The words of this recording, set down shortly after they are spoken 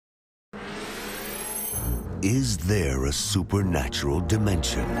Is there a supernatural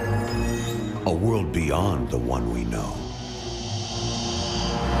dimension? A world beyond the one we know?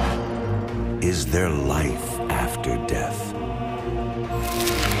 Is there life after death?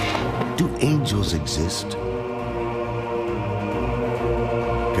 Do angels exist?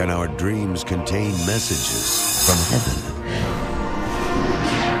 Can our dreams contain messages from heaven?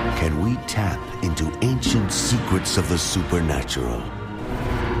 Can we tap into ancient secrets of the supernatural?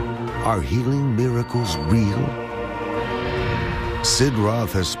 Are healing miracles real? Sid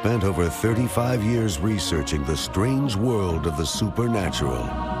Roth has spent over 35 years researching the strange world of the supernatural.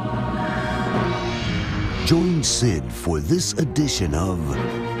 Join Sid for this edition of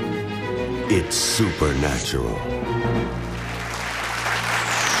It's Supernatural.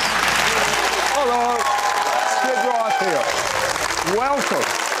 Hello, Sid Roth here. Welcome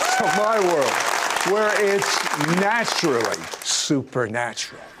to my world, where it's naturally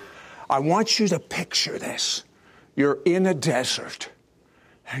supernatural. I want you to picture this. You're in a desert,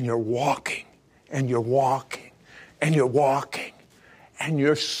 and you're walking, and you're walking, and you're walking, and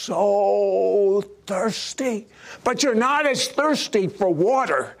you're so thirsty. But you're not as thirsty for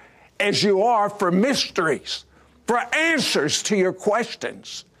water as you are for mysteries, for answers to your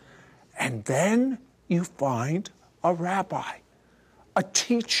questions. And then you find a rabbi, a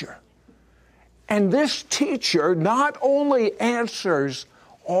teacher. And this teacher not only answers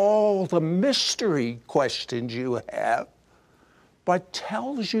all the mystery questions you have, but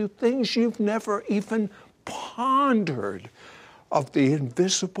tells you things you've never even pondered of the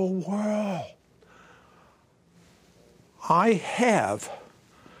invisible world. I have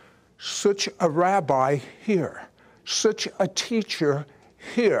such a rabbi here, such a teacher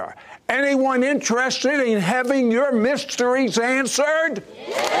here. Anyone interested in having your mysteries answered?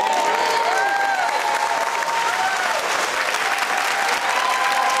 Yeah.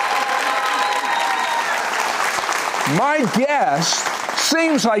 My guest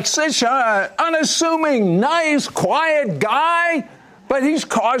seems like such an unassuming, nice, quiet guy, but he's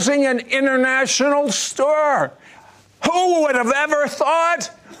causing an international stir. Who would have ever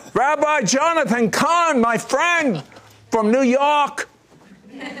thought? Rabbi Jonathan Cahn, my friend from New York.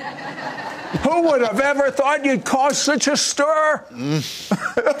 Who would have ever thought you'd cause such a stir?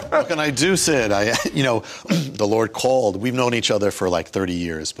 What can I do, Sid? The Lord called. We've known each other for like 30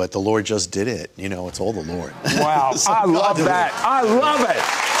 years, but the Lord just did it. It's all the Lord. Wow, so I love that. I love it.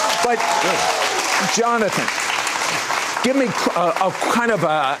 But, Jonathan, give me a kind of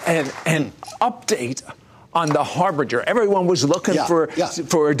an update on the Harbinger. Everyone was looking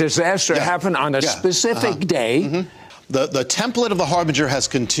for a disaster to happen on a specific day. Mm-hmm. The template of the Harbinger has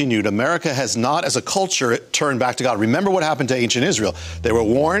continued. America has not, as a culture, turned back to God. Remember what happened to ancient Israel. They were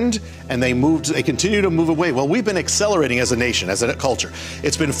warned, and they continue to move away. Well, we've been accelerating as a nation, as a culture.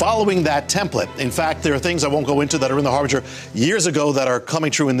 It's been following that template. In fact, there are things I won't go into that are in the Harbinger years ago that are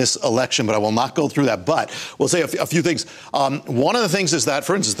coming true in this election, but I will not go through that. But we'll say a few things. One of the things is that,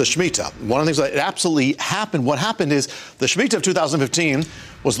 for instance, the Shemitah. One of the things that absolutely happened, what happened is the Shemitah of 2015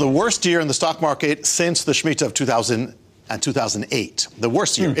 was the worst year in the stock market since the Shemitah of 2008, the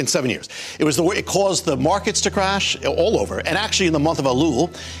worst year in 7 years. It caused the markets to crash all over. And actually, in the month of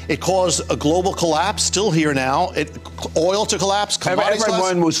Elul, it caused a global collapse, still here now. Oil to collapse, commodities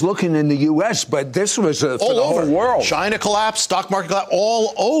Everyone was looking in the U.S., but this was for the whole world. China collapsed, stock market collapsed,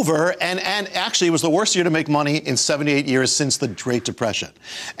 all over. And actually, it was the worst year to make money in 78 years since the Great Depression.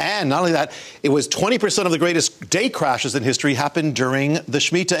 And not only that, it was 20% of the greatest day crashes in history happened during the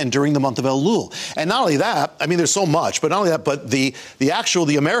Shemitah and during the month of Elul. And not only that, I mean, there's so much, but not only that, but the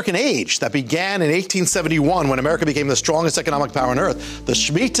American age that began in 1871 when America became the strongest economic power on earth, the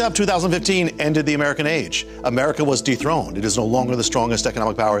Shemitah of 2015 ended the American age. America was dethroned. It is no longer the strongest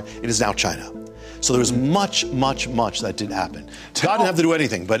economic power. It is now China. So there was much, much, much that did happen. God didn't have to do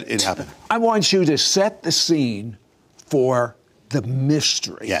anything, but it happened. I want you to set the scene for the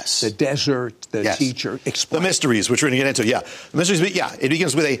mystery. Yes. The desert, the teacher. Explain. The mysteries, which we're going to get into, The mysteries, it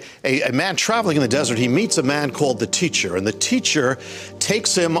begins with a man traveling in the desert. He meets a man called the teacher, and the teacher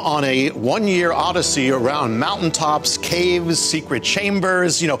takes him on a one-year odyssey around mountaintops, caves, secret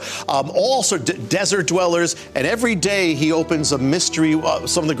chambers, all sorts of desert dwellers, and every day he opens a mystery,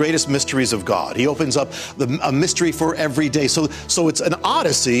 some of the greatest mysteries of God. He opens up a mystery for every day. So it's an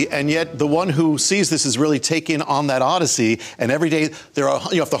odyssey, and yet the one who sees this is really taken on that odyssey, and every day there are,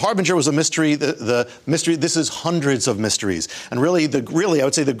 if the Harbinger was a mystery, the mystery, this is hundreds of mysteries. And really, I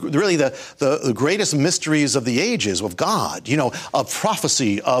would say the greatest mysteries of the ages of God, of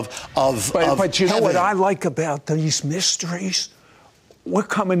prophecy, But you know what I like about these mysteries? We're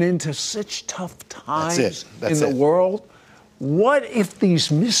coming into such tough times in the world. What if these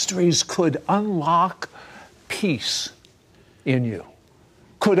mysteries could unlock peace in you,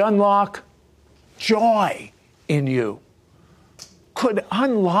 could unlock joy in you, could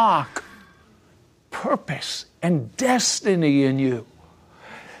unlock purpose and destiny in you.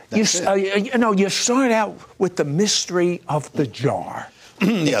 You start out with the mystery of the jar.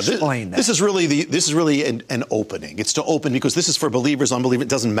 Explain that. This is really an opening. It's to open because this is for believers, unbelievers. It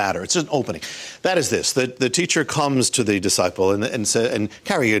doesn't matter. It's an opening. That is this: the teacher comes to the disciple and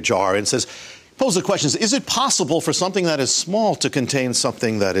carry a jar and pose the question: is it possible for something that is small to contain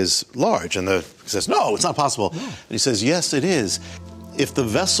something that is large? And he says, no, it's not possible. No. And he says, yes, it is. If the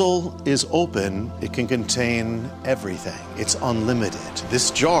vessel is open, it can contain everything. It's unlimited.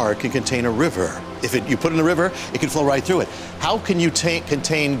 This jar can contain a river. If you put it in a river, it can flow right through it. How can you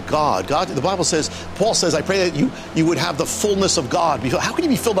contain God? God, the Bible says, Paul says, I pray that you would have the fullness of God. How can you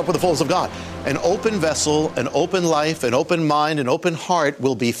be filled up with the fullness of God? An open vessel, an open life, an open mind, an open heart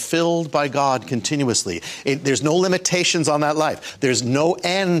will be filled by God continuously. There's no limitations on that life. There's no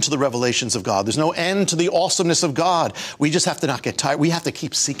end to the revelations of God. There's no end to the awesomeness of God. We just have to not get tired. We have to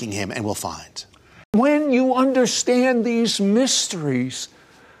keep seeking Him, and we'll find. When you understand these mysteries,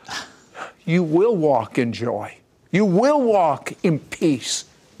 you will walk in joy. You will walk in peace.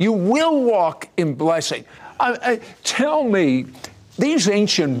 You will walk in blessing. Tell me, these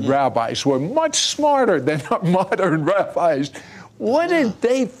ancient rabbis were much smarter than our modern rabbis. What did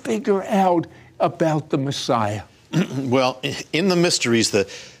they figure out about the Messiah? Well, in the mysteries, the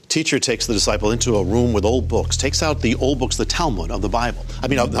teacher takes the disciple into a room with old books, takes out the old books, the Talmud of the Bible,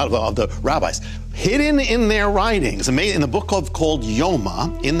 of the rabbis, hidden in their writings, in the book called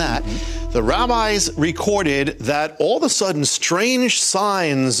Yoma. In that, the rabbis recorded that all of a sudden strange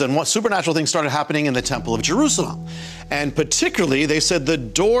signs and what supernatural things started happening in the Temple of Jerusalem. And particularly, they said the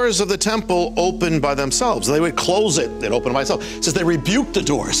doors of the temple opened by themselves. They would close it, they'd open by themselves. It says they rebuked the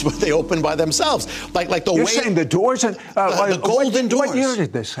doors, but they opened by themselves. You're saying the doors? The golden doors. What year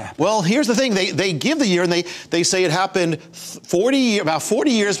did this happen? Well, here's the thing. They give the year, and they say it happened about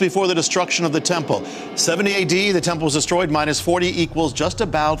 40 years before the destruction of the temple. 70 A.D., the temple was destroyed, minus 40 equals just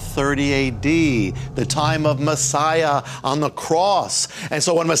about 30 A.D., the time of Messiah on the cross. And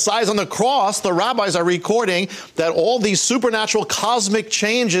so when Messiah's on the cross, the rabbis are recording that all these supernatural cosmic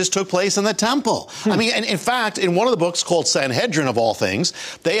changes took place in the temple. And in fact, in one of the books called Sanhedrin of all things,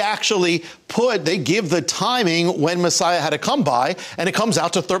 they actually give the timing when Messiah had to come by, and it comes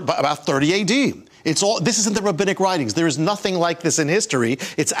out to about 30 AD. This isn't the rabbinic writings. There is nothing like this in history.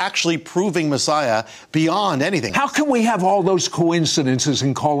 It's actually proving Messiah beyond anything. How can we have all those coincidences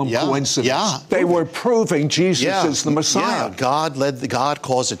and call them coincidences? Yeah. They were proving Jesus is the Messiah. Yeah, God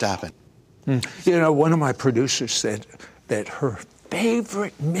caused it to happen. You know, one of my producers said that her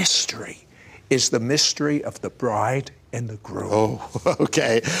favorite mystery is the mystery of the bride and the groom. Oh,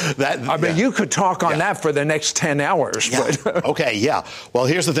 okay. You could talk on that for the next 10 hours. Yeah. But Okay, yeah. Well,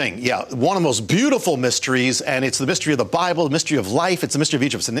 here's the thing. Yeah, one of the most beautiful mysteries, and it's the mystery of the Bible, the mystery of life. It's the mystery of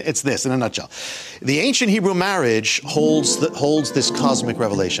each of us, and it's this in a nutshell. The ancient Hebrew marriage holds this cosmic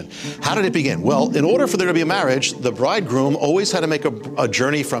revelation. How did it begin? Well, in order for there to be a marriage, the bridegroom always had to make a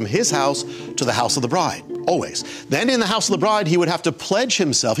journey from his house to the house of the bride. Always. Then in the house of the bride, he would have to pledge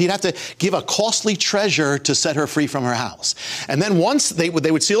himself. He'd have to give a costly treasure to set her free from her house. And then once they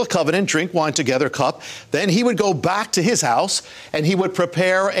would seal a covenant, drink wine together, cup, then he would go back to his house and he would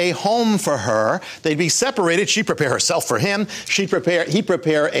prepare a home for her. They'd be separated. She'd prepare herself for him. He'd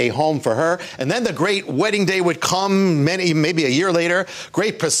prepare a home for her. And then the great wedding day would come maybe a year later.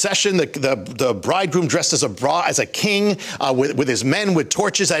 Great procession. The bridegroom dressed as a king with his men with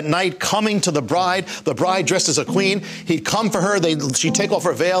torches at night coming to the bride. The bride dressed as a queen. He'd come for her. She'd take off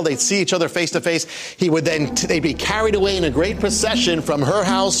her veil. They'd see each other face to face. They'd be carried away in a great procession from her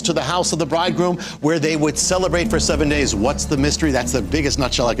house to the house of the bridegroom, where they would celebrate for 7 days. What's the mystery? That's the biggest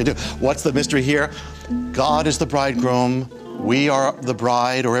nutshell I could do. What's the mystery here? God is the bridegroom. We are the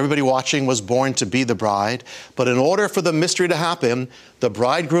bride, or everybody watching was born to be the bride. But in order for the mystery to happen, the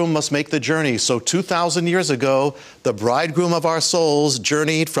bridegroom must make the journey. So 2,000 years ago, the bridegroom of our souls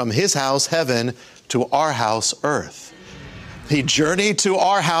journeyed from his house, heaven, to our house, earth. He journeyed to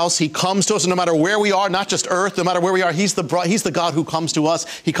our house. He comes to us, no matter where we are, not just earth, no matter where we are. He's the God who comes to us.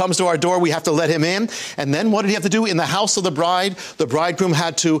 He comes to our door. We have to let him in. And then what did he have to do? In the house of the bride, the bridegroom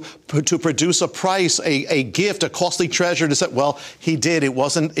had to produce a price, a gift, a costly treasure to set. Well, he did. It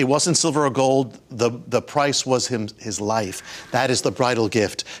wasn't silver or gold. The price was his life. That is the bridal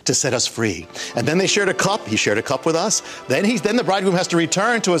gift to set us free. And then they shared a cup. He shared a cup with us. Then the bridegroom has to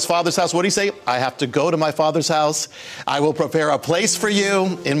return to his father's house. What did he say? I have to go to my father's house. I will prepare prepare a place for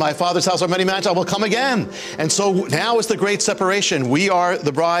you. In my Father's house are many mansions. I will come again. And so now is the great separation. We are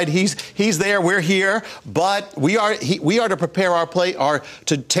the bride. He's there. We're here. But we are to prepare our place,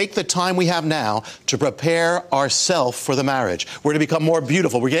 to take the time we have now to prepare ourselves for the marriage. We're to become more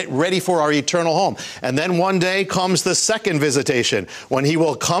beautiful. We're getting ready for our eternal home. And then one day comes the second visitation, when he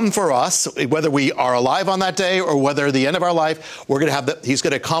will come for us, whether we are alive on that day or whether at the end of our life, he's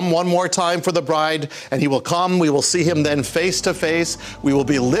going to come one more time for the bride, and he will come. We will see him then face to face. We will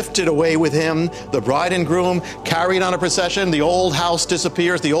be lifted away with him, the bride and groom, carried on a procession. The old house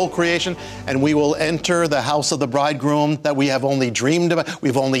disappears, the old creation, and we will enter the house of the bridegroom that we have only dreamed about,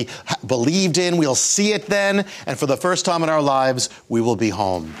 we've only believed in. We'll see it then, and for the first time in our lives, we will be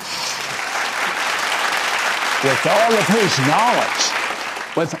home. With all of his knowledge,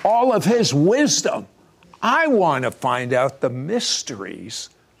 with all of his wisdom, I want to find out the mysteries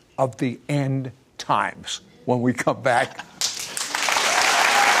of the end times when we come back.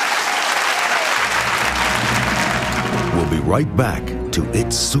 We'll be right back to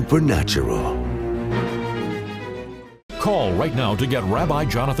It's Supernatural. Call right now to get Rabbi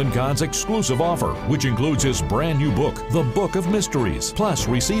Jonathan Cahn's exclusive offer, which includes his brand new book, The Book of Mysteries. Plus,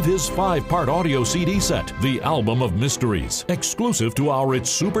 receive his 5-part audio CD set, The Album of Mysteries, exclusive to our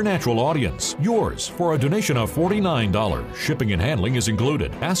It's Supernatural audience. Yours for a donation of $49. Shipping and handling is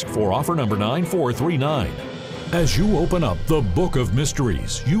included. Ask for offer number 9439. As you open up the Book of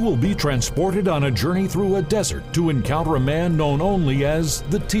Mysteries, you will be transported on a journey through a desert to encounter a man known only as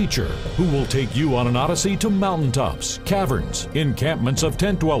the Teacher, who will take you on an odyssey to mountaintops, caverns, encampments of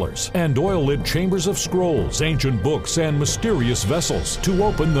tent dwellers, and oil-lit chambers of scrolls, ancient books, and mysterious vessels to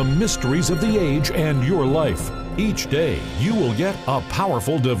open the mysteries of the age and your life. Each day, you will get a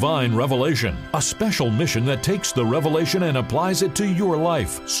powerful divine revelation, a special mission that takes the revelation and applies it to your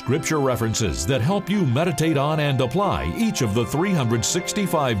life, scripture references that help you meditate on and apply each of the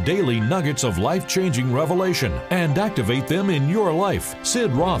 365 daily nuggets of life-changing revelation and activate them in your life.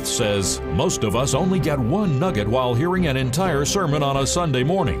 Sid Roth says, most of us only get one nugget while hearing an entire sermon on a Sunday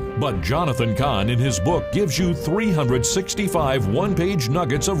morning, but Jonathan Cahn in his book gives you 365 one-page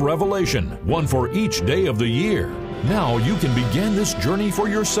nuggets of revelation, one for each day of the year. Now you can begin this journey for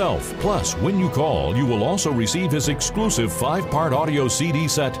yourself. Plus, when you call, you will also receive his exclusive 5-part audio CD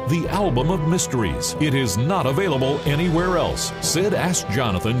set, The Album of Mysteries. It is not available anywhere else. Sid asked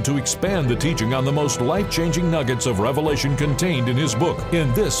Jonathan to expand the teaching on the most life-changing nuggets of revelation contained in his book.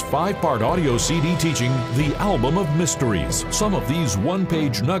 In this 5-part audio CD teaching, The Album of Mysteries, some of these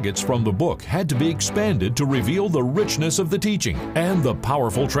one-page nuggets from the book had to be expanded to reveal the richness of the teaching and the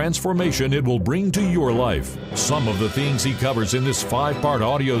powerful transformation it will bring to your life. Some of the themes he covers in this 5-part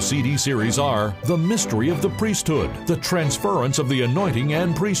audio CD series are the mystery of the priesthood, the transference of the anointing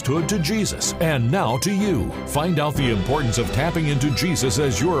and priesthood to Jesus, and now to you. Find out the importance of tapping into Jesus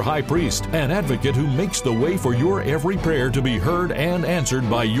as your high priest, an advocate who makes the way for your every prayer to be heard and answered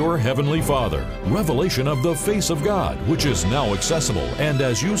by your heavenly Father. Revelation of the face of God, which is now accessible, and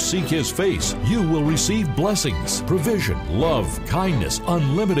as you seek his face, you will receive blessings, provision, love, kindness,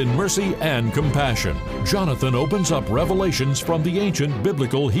 unlimited mercy, and compassion. Jonathan opens up revelations from the ancient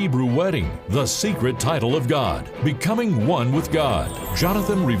biblical Hebrew wedding, the secret title of God, becoming one with God.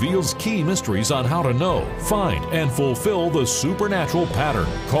 Jonathan reveals key mysteries on how to know, find, and fulfill the supernatural pattern,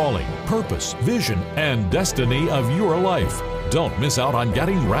 calling, purpose, vision, and destiny of your life. Don't miss out on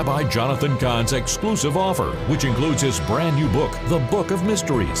getting Rabbi Jonathan Cahn's exclusive offer, which includes his brand new book, The Book of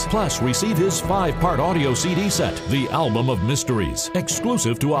Mysteries. Plus, receive his 5-part audio CD set, The Album of Mysteries,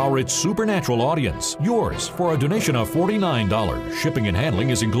 exclusive to our It's Supernatural audience. Yours for a donation of $49. Shipping and handling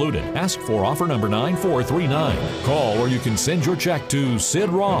is included. Ask for offer number 9439. Call or you can send your check to Sid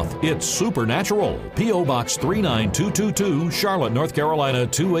Roth. It's Supernatural. P.O. Box 39222, Charlotte, North Carolina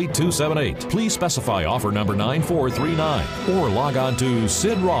 28278. Please specify offer number 9439. Or log on to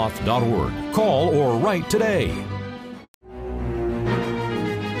sidroth.org. Call or write today.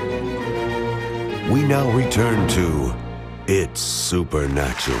 We now return to It's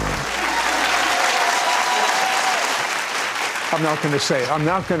Supernatural. I'm not going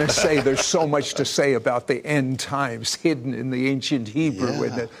to say there's so much to say about the end times hidden in the ancient Hebrew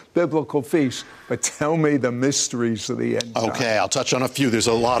and the biblical feasts, but tell me the mysteries of the end times. Okay, I'll touch on a few. There's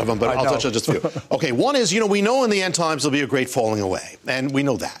a lot of them, but I'll touch on just a few. Okay, one is, we know in the end times there'll be a great falling away, and we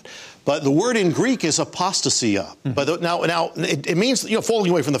know that. But the word in Greek is apostasia. Mm-hmm. But now it means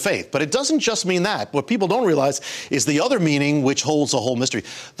falling away from the faith. But it doesn't just mean that. What people don't realize is the other meaning, which holds a whole mystery.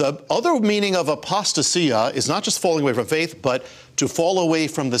 The other meaning of apostasia is not just falling away from faith, but to fall away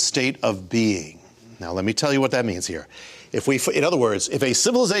from the state of being. Now, let me tell you what that means here. In other words, if a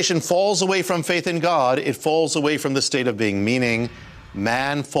civilization falls away from faith in God, it falls away from the state of being, meaning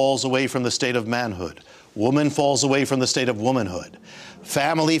man falls away from the state of manhood. Woman falls away from the state of womanhood.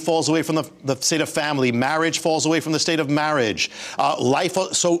 Family falls away from the state of family. Marriage falls away from the state of marriage. Life.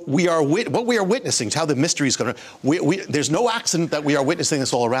 So what we are witnessing, how the mystery is going to. There's no accident that we are witnessing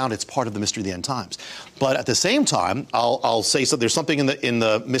this all around. It's part of the mystery of the end times. But at the same time, I'll say so. There's something in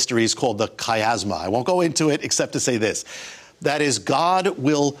the mysteries called the chiasma. I won't go into it except to say this. That is,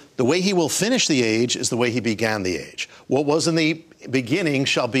 the way he will finish the age is the way he began the age. What was in the beginning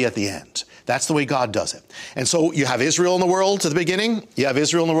shall be at the end. That's the way God does it. And so you have Israel in the world at the beginning, you have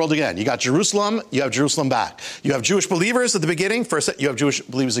Israel in the world again. You got Jerusalem, you have Jerusalem back. You have Jewish believers at the beginning, first you have Jewish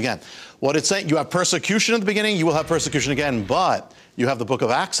believers again. What it's saying, you have persecution at the beginning, you will have persecution again, but you have the book of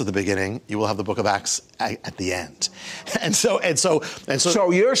Acts at the beginning, you will have the book of Acts at the end.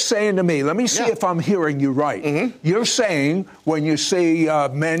 So you're saying to me, let me see if I'm hearing you right. Mm-hmm. You're saying when you see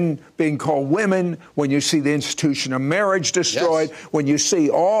men being called women, when you see the institution of marriage destroyed, when you see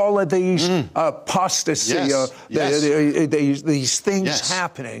all of these apostasy, these things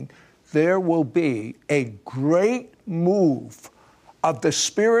happening, there will be a great move of the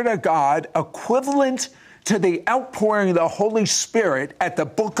Spirit of God equivalent to the outpouring of the Holy Spirit at the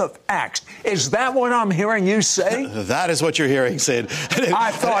book of Acts. Is that what I'm hearing you say? That is what you're hearing, Sid.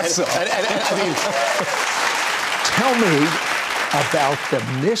 I thought so. Tell me about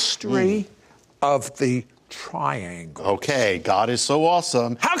the mystery of the triangle. Okay, God is so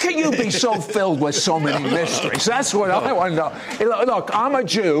awesome. How can you be so filled with so many mysteries? That's what I want to know. Look, I'm a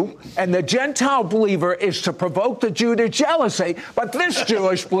Jew, and the Gentile believer is to provoke the Jew to jealousy, but this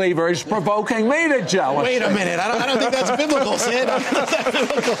Jewish believer is provoking me to jealousy. Wait a minute. I don't think that's biblical, Sid. I don't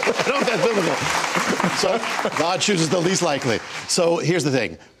think that's biblical. So God chooses the least likely. So here's the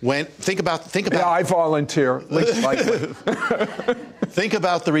thing. Think about. Yeah, I volunteer. Least likely. Think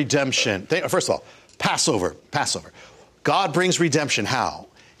about the redemption. First of all, Passover. God brings redemption. How?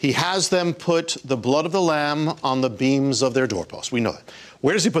 He has them put the blood of the lamb on the beams of their doorposts. We know that.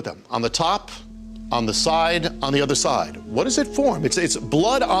 Where does he put them? On the top, on the side, on the other side. What does it form? It's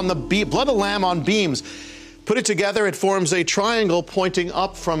blood on the blood of lamb on beams. Put it together, it forms a triangle pointing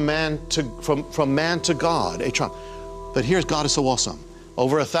up from man to God. A triangle. But here's God is so awesome.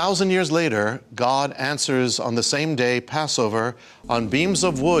 Over 1,000 years later, God answers on the same day, Passover, on beams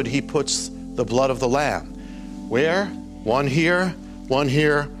of wood, he puts the blood of the lamb. Where? One here, one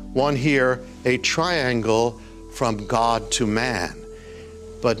here, one here, a triangle from God to man.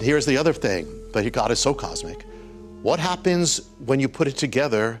 But here's the other thing, but God is so cosmic. What happens when you put it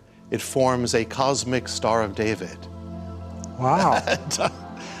together? It forms a cosmic Star of David. Wow.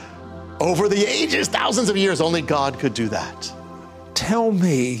 Over the ages, thousands of years, only God could do that. Tell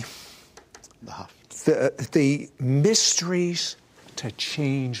me the mysteries to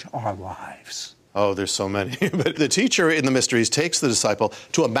change our lives. Oh, there's so many. But the teacher in the mysteries takes the disciple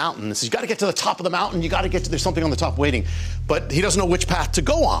to a mountain and says, you got to get to the top of the mountain. You got to get to, there's something on the top waiting. But he doesn't know which path to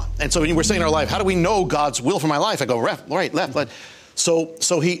go on. And so we're saying in our life, how do we know God's will for my life? I go right, left.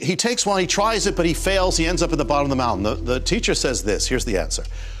 So he takes one, he tries it, but he fails. He ends up at the bottom of the mountain. The teacher says this, here's the answer.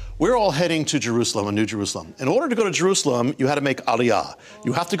 We're all heading to Jerusalem, a New Jerusalem. In order to go to Jerusalem, you had to make aliyah.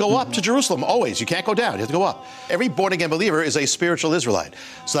 You have to go up to Jerusalem, always. You can't go down, you have to go up. Every born-again believer is a spiritual Israelite.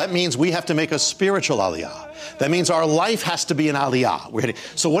 So that means we have to make a spiritual aliyah. That means our life has to be an aliyah.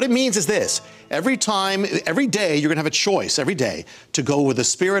 So what it means is this. Every day, you're going to have a choice, every day, to go with the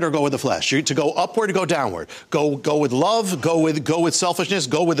spirit or go with the flesh. To go upward or go downward. Go with love, go with selfishness,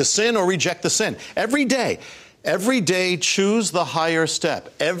 go with the sin or reject the sin. Every day. Every day, choose the higher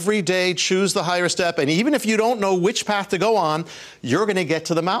step. Every day, choose the higher step. And even if you don't know which path to go on, you're going to get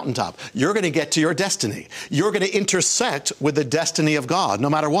to the mountaintop. You're going to get to your destiny. You're going to intersect with the destiny of God,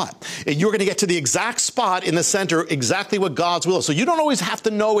 no matter what. And you're going to get to the exact spot in the center, exactly what God's will is. So you don't always have to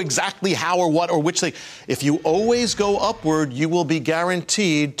know exactly how or what or which thing. If you always go upward, you will be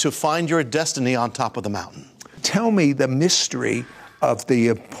guaranteed to find your destiny on top of the mountain. Tell me the mystery of the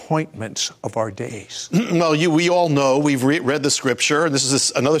appointments of our days. Well, we all know, we've read the scripture, and this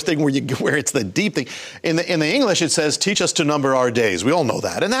is another thing where it's the deep thing. In the English, it says, teach us to number our days. We all know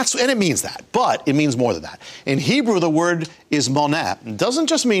that, and it means that, but it means more than that. In Hebrew, the word is monah. It doesn't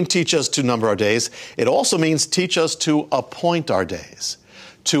just mean teach us to number our days. It also means teach us to appoint our days,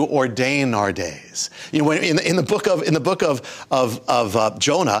 to ordain our days. You know, in the book of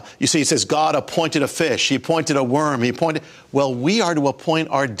Jonah, you see it says God appointed a fish, he appointed a worm, well, we are to appoint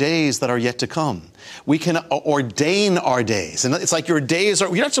our days that are yet to come. We can ordain our days. And it's like your days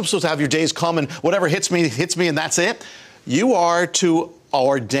you're not supposed to have your days come and whatever hits me and that's it. You are to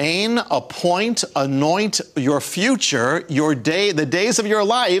ordain, appoint, anoint your future, your day, the days of your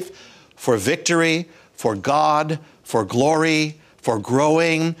life for victory, for God, for glory, for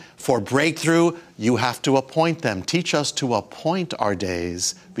growing, for breakthrough. You have to appoint them. Teach us to appoint our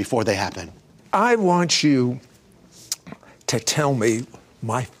days before they happen. I want you to tell me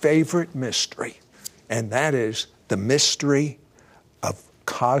my favorite mystery, and that is the mystery of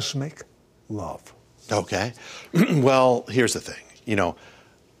cosmic love. Okay. Well, here's the thing.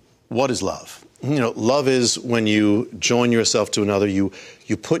 What is love? Love is when you join yourself to another, you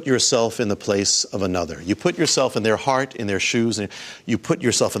put yourself in the place of another. You put yourself in their heart, in their shoes, and you put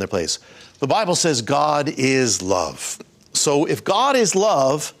yourself in their place. The Bible says God is love. So if God is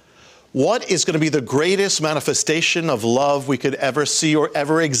love, what is going to be the greatest manifestation of love we could ever see or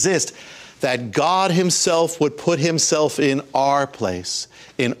ever exist? That God himself would put himself in our place,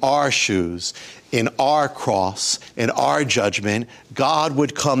 in our shoes, in our cross, in our judgment. God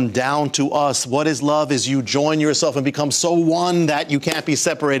would come down to us. What is love? Is you join yourself and become so one that you can't be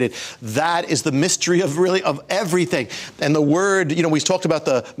separated. That is the mystery of everything. And the word, we talked about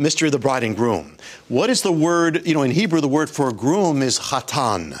the mystery of the bride and groom. What is the word, in Hebrew, the word for groom is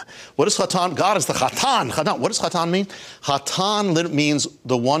chatan. What is chatan? God is the chatan. What does chatan mean? Chatan means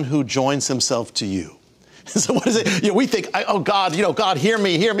the one who joins himself to you. So what is it? We think, oh God, God, hear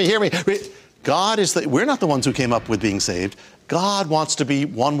me. God is we're not the ones who came up with being saved. God wants to be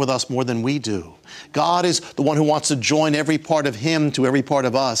one with us more than we do. God is the one who wants to join every part of him to every part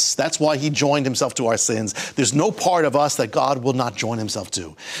of us. That's why he joined himself to our sins. There's no part of us that God will not join himself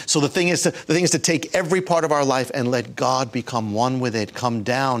to. So the thing is to take every part of our life and let God become one with it, come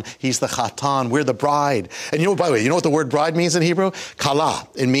down. He's the chatan. We're the bride. And by the way, you know what the word bride means in Hebrew? Kala.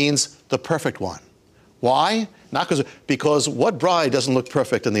 It means the perfect one. Why? Not because what bride doesn't look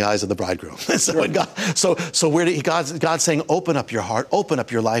perfect in the eyes of the bridegroom? God's saying, open up your heart, open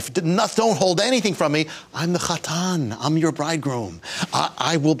up your life. Don't hold anything from me. I'm the chatan. I'm your bridegroom.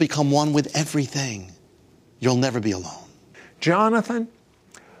 I will become one with everything. You'll never be alone. Jonathan,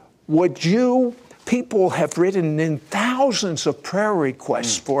 people have written in thousands of prayer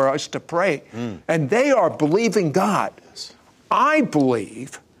requests for us to pray, and they are believing God. Yes. I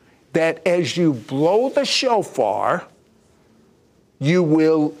believe that as you blow the shofar, you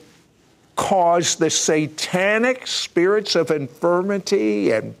will cause the satanic spirits of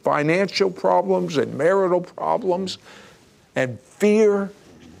infirmity and financial problems and marital problems and fear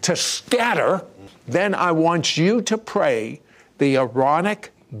to scatter. Then I want you to pray the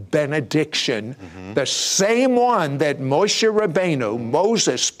Aaronic benediction, the same one that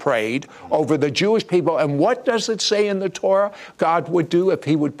Moses prayed over the Jewish people. And what does it say in the Torah God would do if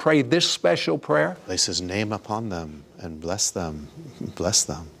he would pray this special prayer? Place his name upon them and bless them. Bless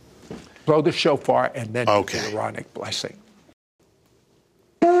them. Blow the shofar and then okay. The Aaronic blessing.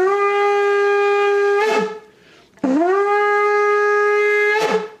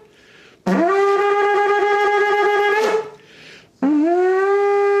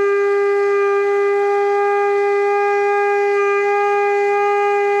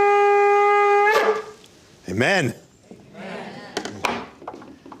 Amen.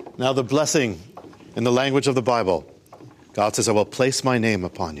 Now the blessing in the language of the Bible, God says, I will place my name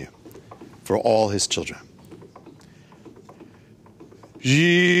upon you for all his children.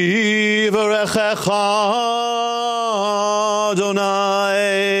 Yivarechecha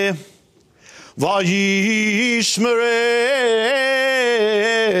Adonai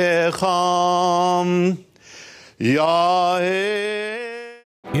vayishmerecha Yahweh.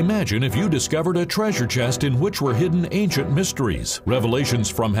 Imagine if you discovered a treasure chest in which were hidden ancient mysteries, revelations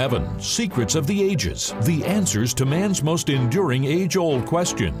from heaven, secrets of the ages, the answers to man's most enduring age-old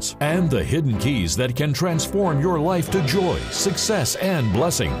questions, and the hidden keys that can transform your life to joy, success, and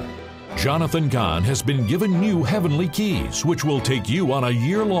blessing. Jonathan Cahn has been given new heavenly keys, which will take you on a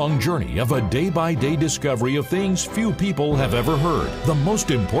year-long journey of a day-by-day discovery of things few people have ever heard. The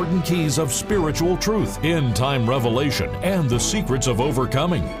most important keys of spiritual truth, end-time revelation, and the secrets of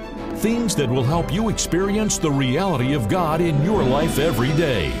overcoming. Things that will help you experience the reality of God in your life every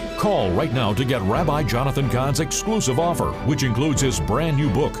day. Call right now to get Rabbi Jonathan Cahn's exclusive offer, which includes his brand new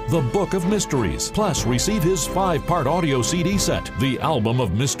book, The Book of Mysteries. Plus, receive his 5-part audio CD set, The Album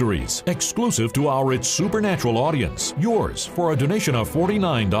of Mysteries, exclusive to our It's Supernatural audience. Yours for a donation of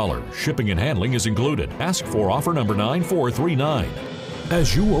 $49. Shipping and handling is included. Ask for offer number 9439.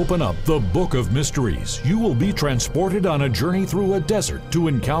 As you open up the Book of Mysteries, you will be transported on a journey through a desert to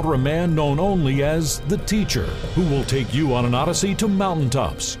encounter a man known only as the Teacher, who will take you on an odyssey to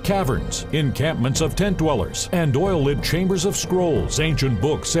mountaintops, caverns, encampments of tent dwellers, and oil-lit chambers of scrolls, ancient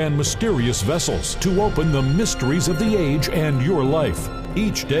books, and mysterious vessels to open the mysteries of the age and your life.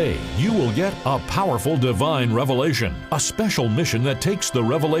 Each day, you will get a powerful divine revelation, a special mission that takes the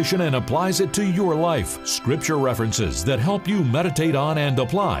revelation and applies it to your life, scripture references that help you meditate on and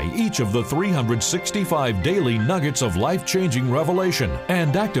apply each of the 365 daily nuggets of life-changing revelation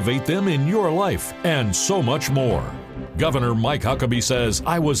and activate them in your life, and so much more. Governor Mike Huckabee says,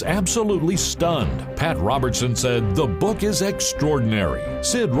 "I was absolutely stunned." Pat Robertson said, "The book is extraordinary."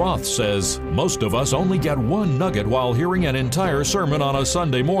 Sid Roth says, "Most of us only get one nugget while hearing an entire sermon on a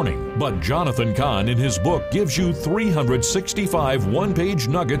Sunday morning, but Jonathan Cahn in his book gives you 365 one-page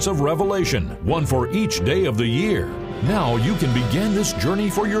nuggets of revelation, one for each day of the year." Now you can begin this journey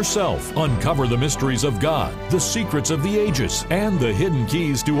for yourself. Uncover the mysteries of God, the secrets of the ages, and the hidden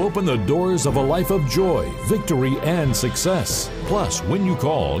keys to open the doors of a life of joy, victory, and success. Plus, when you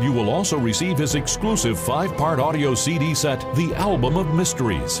call, you will also receive his exclusive 5-part audio CD set, The Album of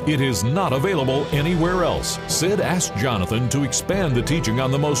Mysteries. It is not available anywhere else. Sid asked Jonathan to expand the teaching on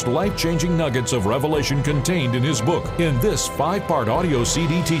the most life-changing nuggets of revelation contained in his book in this 5-part audio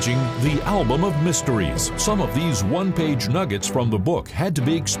CD teaching, The Album of Mysteries. Some of these one-page nuggets from the book had to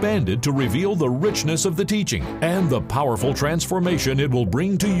be expanded to reveal the richness of the teaching and the powerful transformation it will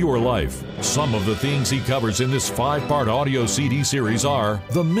bring to your life. Some of the things he covers in this 5-part audio CD series are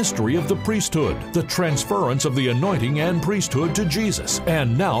the mystery of the priesthood, the transference of the anointing and priesthood to Jesus,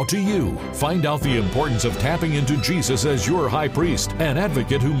 and now to you. Find out the importance of tapping into Jesus as your high priest, an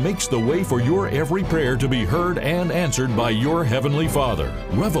advocate who makes the way for your every prayer to be heard and answered by your heavenly Father.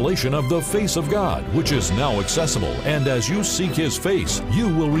 Revelation of the face of God, which is now accessible, and as you seek His face, you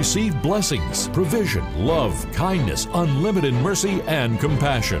will receive blessings, provision, love, kindness, unlimited mercy, and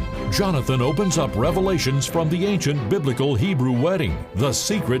compassion. Jonathan opens up revelations from the ancient biblical Hebrew wedding, the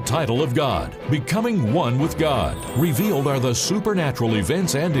secret title of God, becoming one with God. Revealed are the supernatural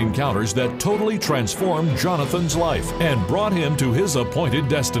events and encounters that totally transformed Jonathan's life and brought him to his appointed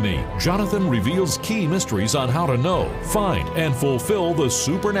destiny. Jonathan reveals key mysteries on how to know, find, and fulfill the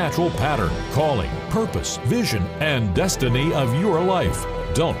supernatural pattern, calling, purpose, vision, and destiny of your life.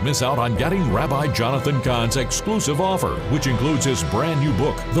 Don't miss out on getting Rabbi Jonathan Cahn's exclusive offer, which includes his brand new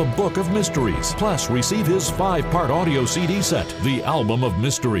book, The Book of Mysteries. Plus, receive his 5-part audio CD set, The Album of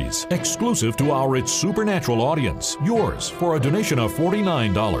Mysteries, exclusive to our It's Supernatural audience. Yours for a donation of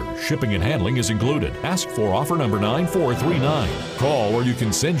 $49. Shipping and handling is included. Ask for offer number 9439. Call or you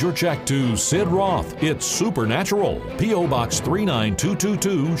can send your check to Sid Roth. It's Supernatural. P.O. Box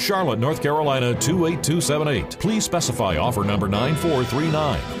 39222, Charlotte, North Carolina 28278. Please specify offer number 9439.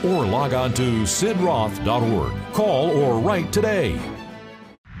 Or log on to sidroth.org. Call or write today.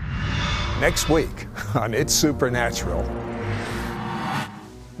 Next week on It's Supernatural,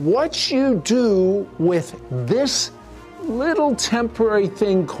 what you do with this little temporary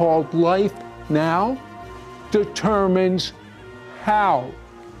thing called life now determines how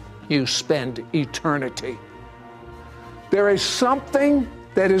you spend eternity. There is something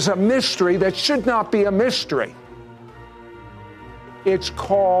that is a mystery that should not be a mystery. It's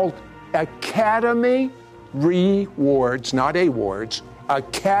called Academy Rewards, not awards,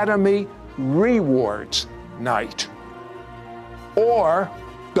 Academy Rewards Night. Or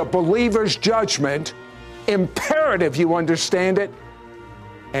the believer's judgment, imperative you understand it,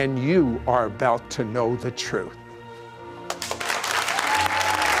 and you are about to know the truth.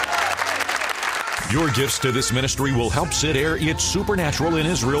 Your gifts to this ministry will help Sid air It's Supernatural in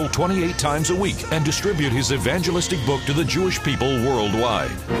Israel 28 times a week and distribute his evangelistic book to the Jewish people worldwide.